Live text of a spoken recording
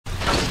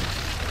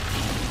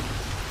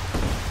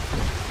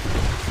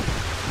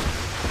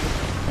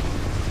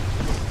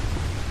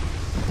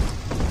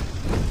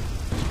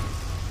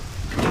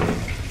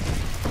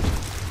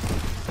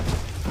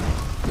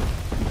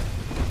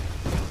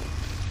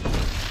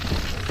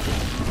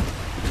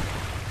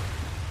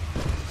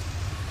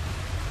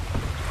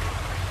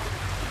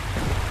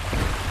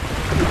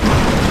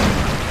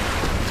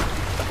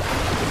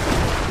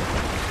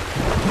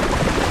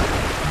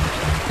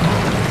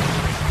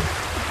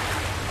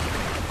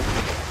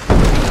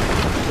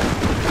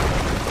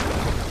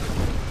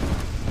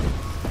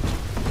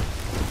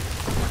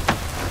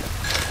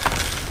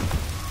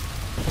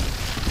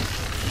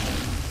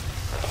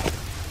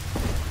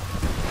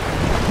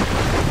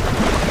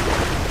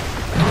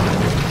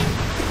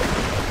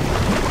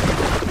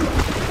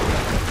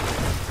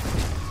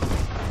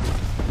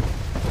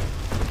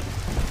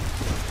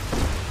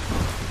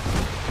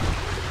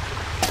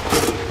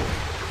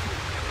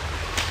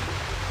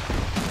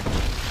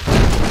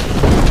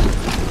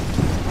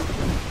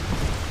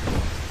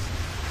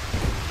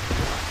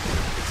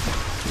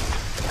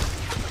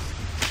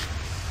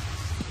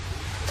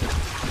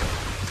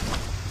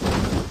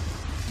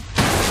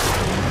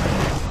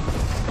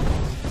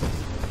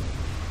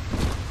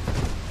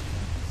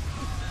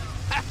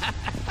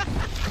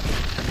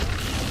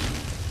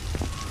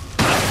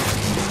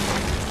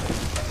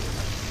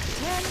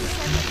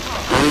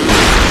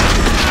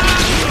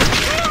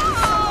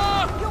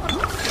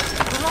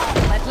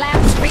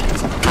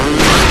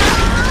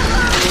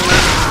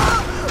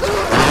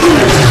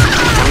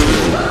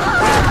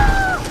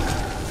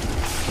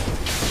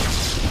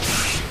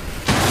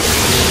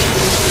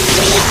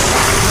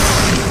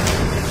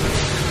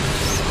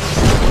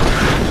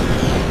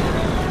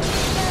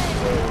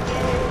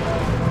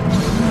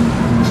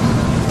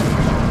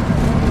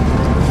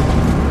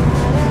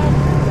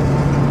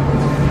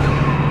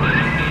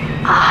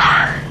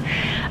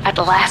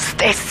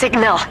received a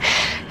signal.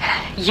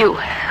 You,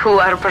 who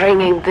are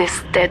bringing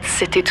this dead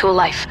city to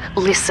life,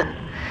 listen.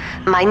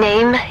 My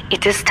name,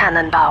 it is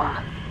Tannenbaum.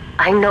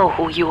 I know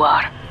who you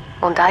are,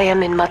 and I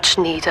am in much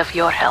need of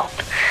your help.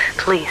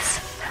 Please,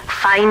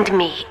 find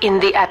me in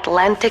the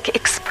Atlantic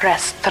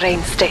Express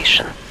train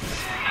station.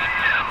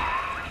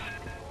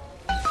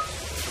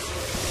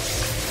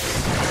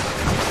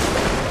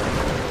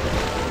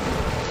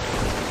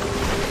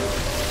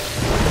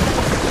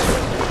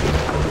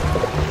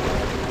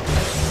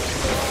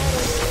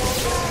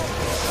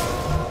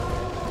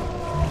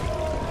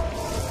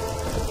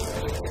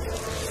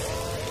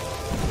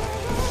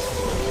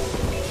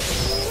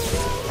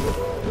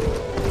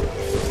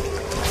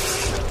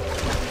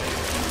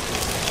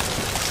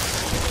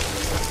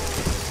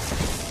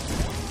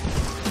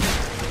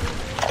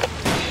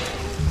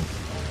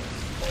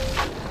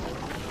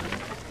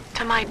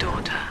 To my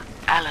daughter,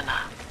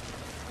 Eleanor,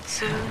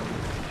 soon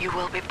you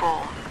will be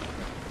born,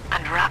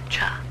 and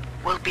Rapture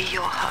will be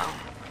your home.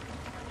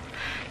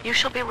 You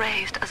shall be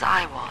raised as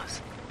I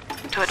was,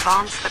 to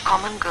advance the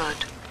common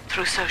good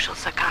through social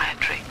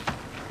psychiatry.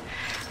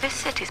 This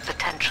city's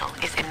potential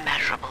is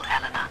immeasurable,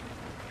 Eleanor,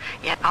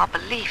 yet our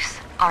beliefs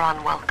are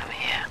unwelcome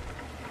here.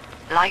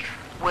 Life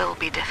will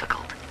be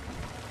difficult,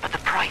 but the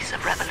price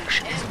of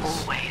revolution is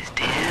always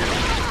dear.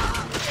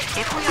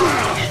 If we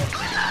are patient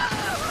with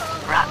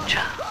her,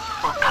 Rapture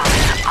will come to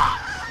us.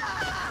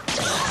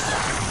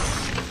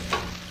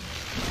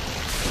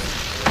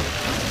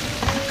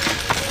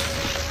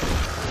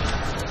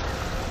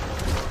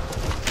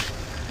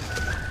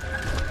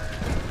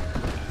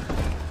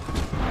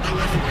 I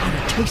haven't had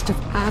a taste of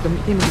Adam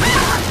in a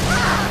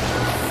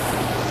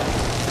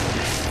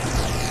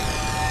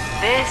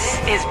This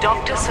is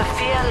Dr.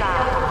 Sophia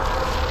Lamb.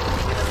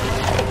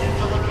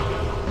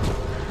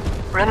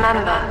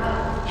 Remember,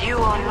 you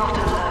are not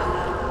alone.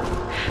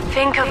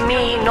 Think of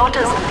me not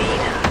as a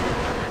leader,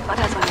 but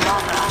as a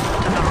mother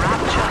to the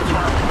Rapture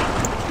family.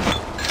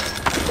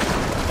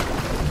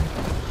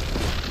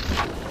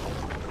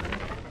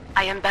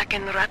 I am back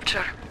in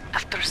Rapture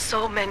after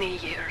so many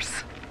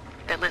years.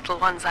 The little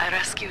ones I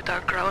rescued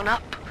are grown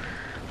up,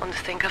 and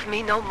think of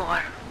me no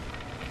more.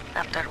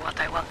 After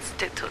what I once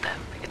did to them,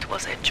 it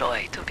was a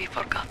joy to be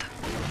forgotten.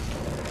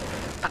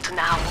 But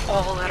now,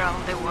 all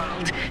around the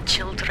world,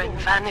 children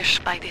vanish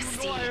by the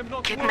sea,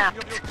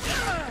 kidnapped.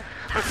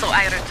 And so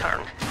I return,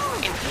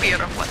 in fear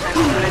of what I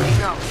already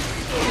know.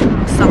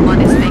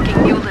 Someone is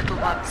making new little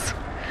ones,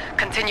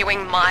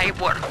 continuing my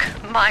work,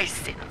 my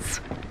sins.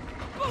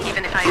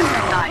 Even if I have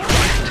to die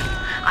for it,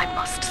 I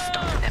must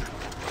stop them.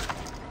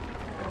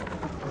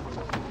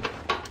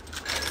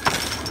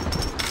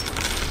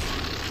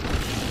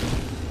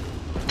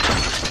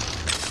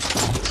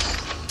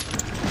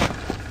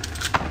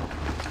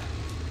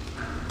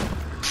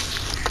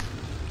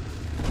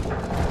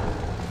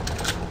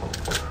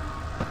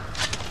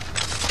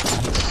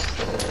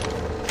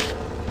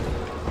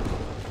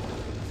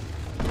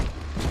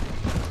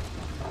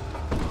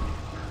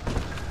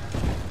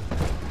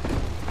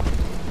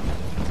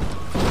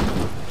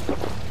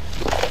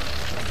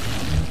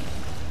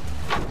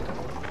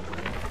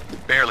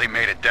 Barely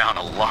made it down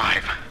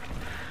alive.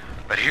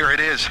 But here it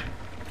is.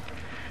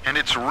 And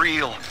it's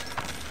real.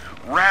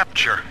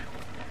 Rapture.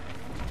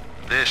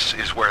 This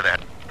is where that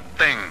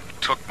thing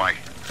took my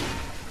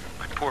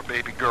poor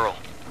baby girl.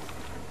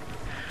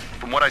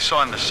 From what I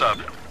saw in the sub,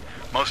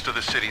 most of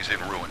the city's in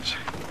ruins.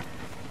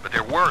 But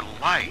there were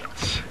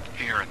lights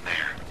here and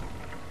there.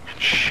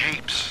 And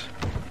shapes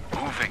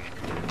moving.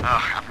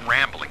 I'm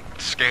rambling,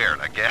 scared,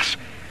 I guess.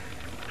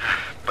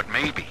 But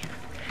maybe,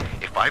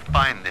 if I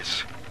find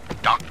this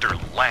Dr.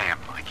 Lamb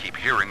I keep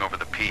hearing over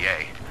the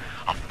PA,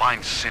 I'll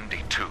find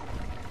Cindy too.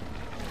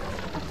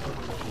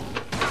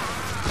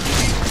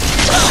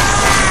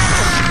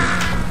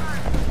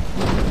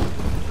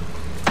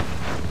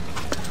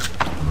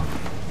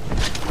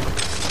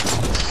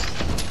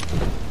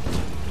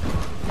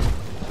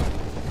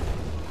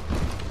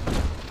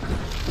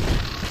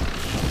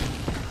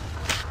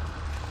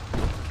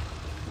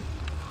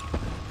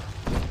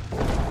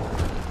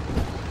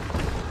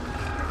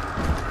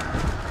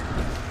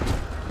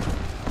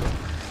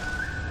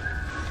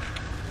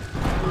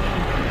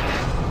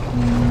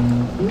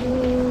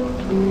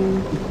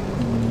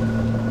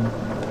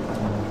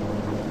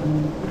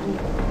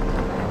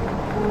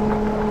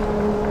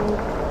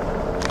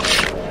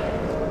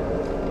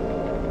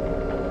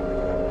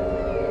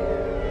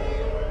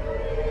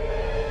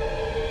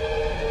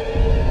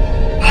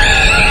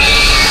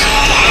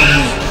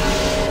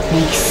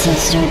 Big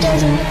sister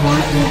doesn't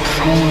want you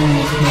playing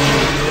with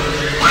me.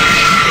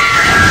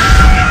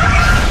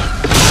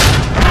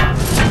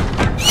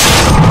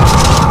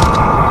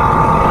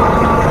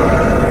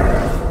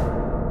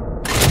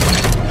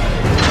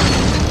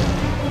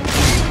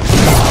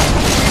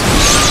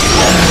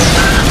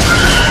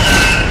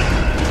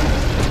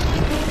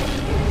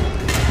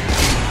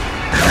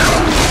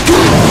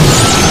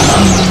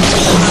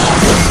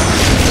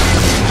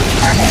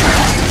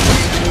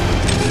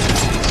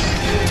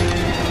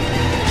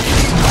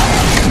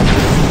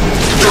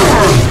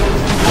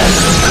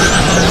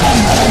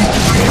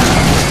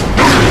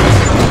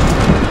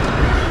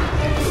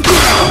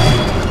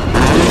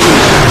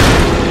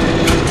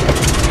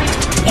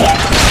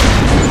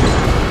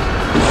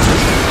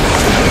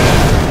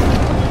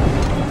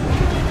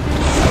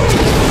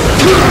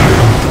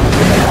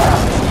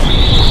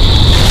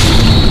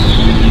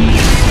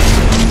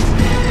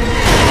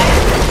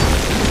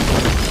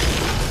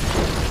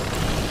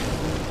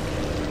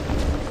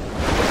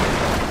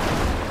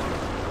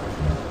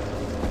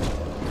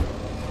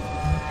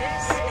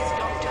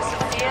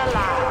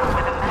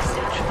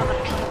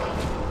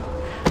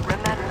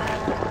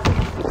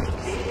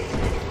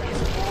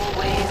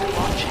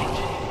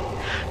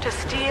 To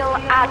steal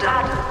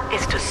Adam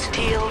is to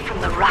steal from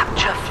the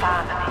Rapture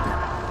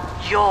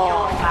family.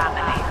 Your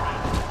family.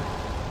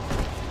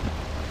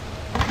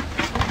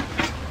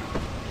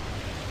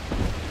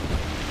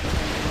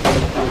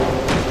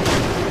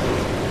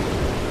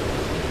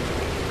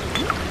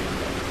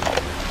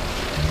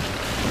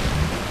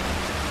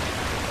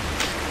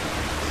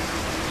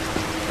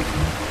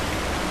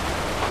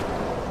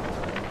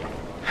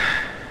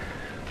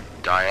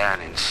 Diane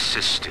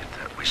insisted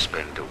that we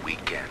spend a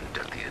weekend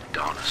at the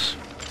Adonis.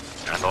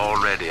 And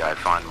already I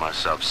find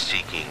myself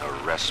seeking a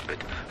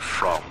respite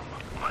from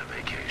my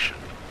vacation.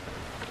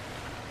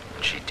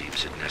 She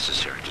deems it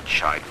necessary to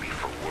chide me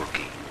for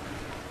working.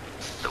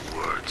 The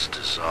words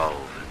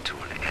dissolve into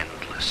an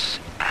endless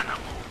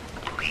animal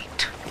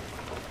bleat.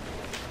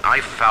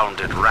 I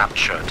founded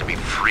Rapture to be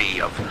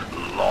free of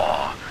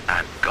law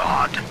and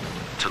God,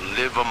 to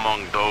live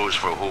among those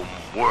for whom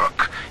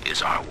work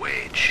is our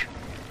wage.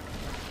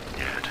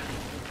 Yet,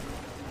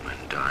 when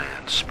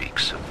Diane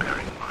speaks of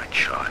bearing my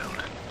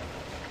child,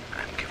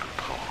 I'm given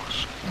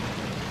pause.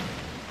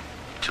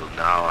 Till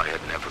now I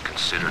had never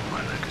considered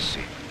my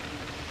legacy.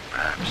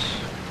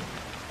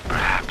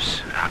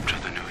 Perhaps after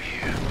the new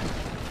year.